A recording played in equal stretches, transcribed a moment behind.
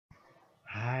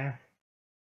Hi,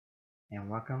 and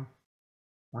welcome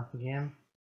once again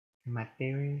to my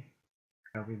theory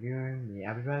of reviewing the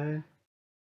Everybody,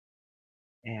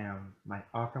 and my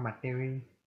theory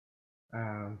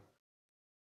of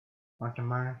once a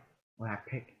month when I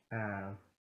pick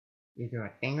either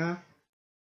a singer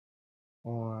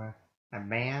or a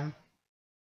band,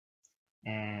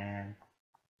 and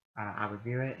I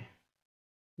review it,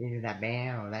 either that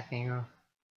band or that singer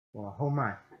for a whole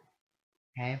month,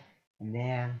 okay? And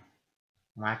then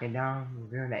when I get done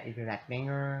reviewing that either that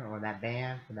singer or that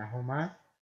band for that whole month,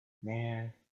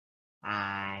 then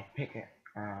I pick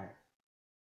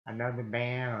another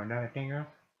band or another singer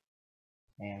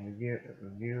and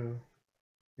review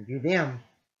them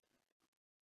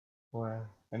for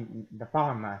the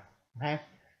following month. Okay,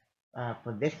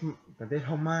 for this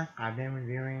whole month, I've been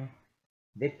reviewing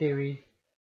this series,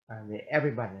 the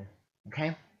Everybody.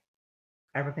 Okay,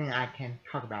 everything I can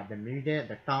talk about: the music,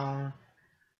 the song,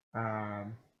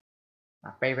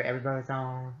 my favorite Everybody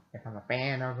song, if I'm a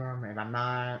fan of them, if I'm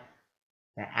not,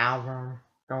 the album,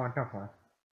 so on and so forth.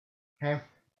 Okay,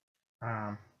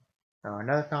 so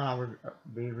another song I will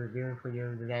be reviewing for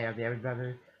you today of the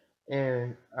Everybody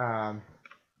is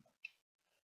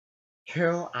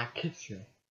Till I Kissed You.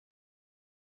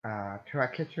 Till I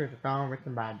Kissed You is a song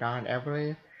written by Don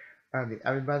Everly of the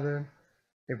Everybody.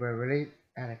 It was released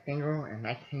as a single in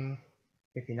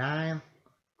 1959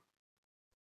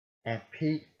 and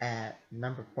peaked at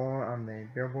number 4 on the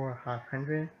Billboard Hot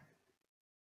 100.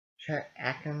 Chet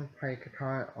Atkins played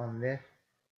guitar on this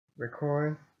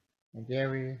record, and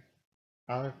Jerry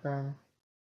Allison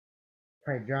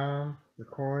played drums.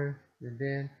 Record was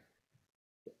did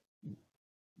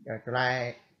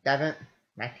July 7th,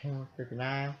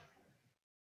 1959.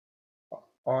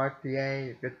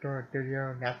 RCA Victor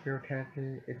Studio, Nashville,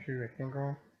 Tennessee issued a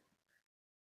single.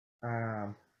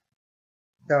 Um,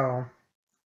 so,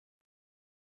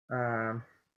 the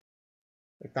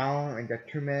song is just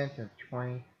 2 minutes and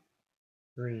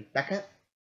 23 seconds.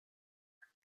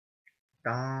 The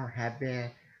song has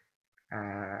been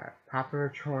a popular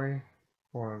choice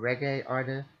for reggae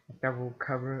artists. Several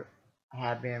covers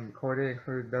have been recorded,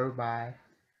 including those by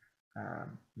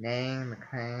Name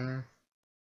McClain,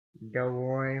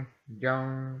 Delroy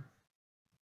Jones,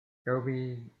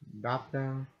 Dobie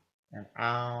Dobson, and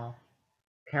Al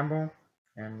Campbell.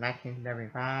 In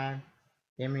 1975,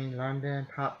 Jimmy London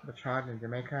topped the chart in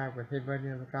Jamaica with his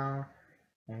version of the song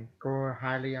and scored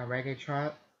highly on reggae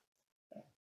charts.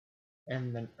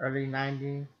 In the early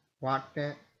 90s,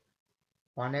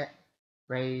 Bonnet,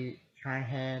 Ray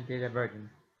Shanahan did a version.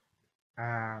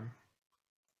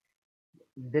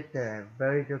 Did the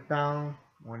very good song,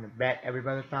 one of the best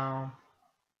Everybody songs,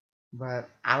 but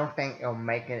I don't think it'll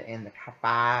make it in the top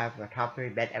 5 or top 3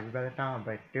 best Everybody songs,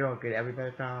 but it's still a good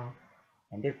Everybody song.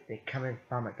 And this is coming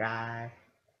from a guy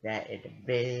that is a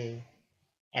big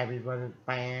Everybody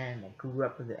fan that grew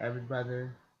up with the Everybody.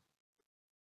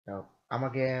 So I'm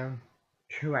gonna give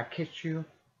Till I Kissed You,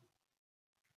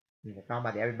 it's a song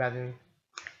by the Everybody,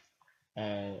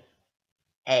 and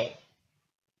A.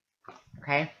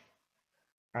 Okay?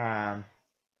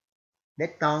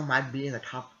 This song might be in the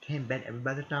top 10 best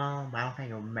Everybody song, but I don't think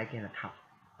it'll make it in the top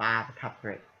 5 or top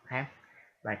 3. Okay?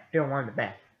 But it's still one of the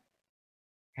best.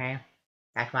 Okay?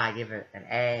 That's why I give it an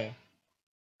A.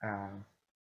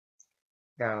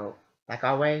 So, like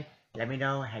always, let me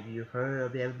know, have you heard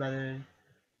of the Everybody?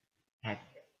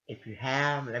 If you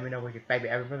have, let me know what's your favorite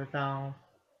Everybody song.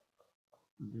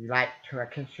 You like Till I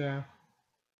Kiss You?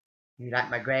 You like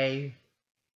my grave?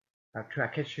 Till I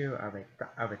Kiss You of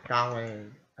a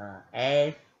solid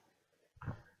A.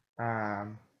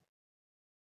 And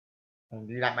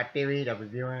do you like my theory of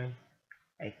reviewing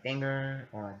a singer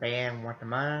or a band once a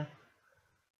month?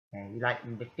 And you like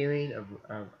the theory of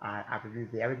I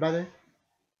reviewed the Everybody?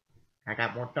 I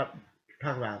got more stuff to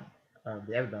talk about of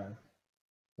the Everybody.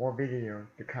 More videos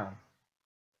to come.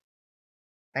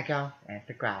 Thank y'all and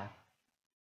subscribe.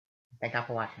 Thank y'all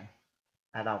for watching.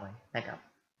 As always, thank y'all.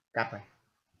 God bless.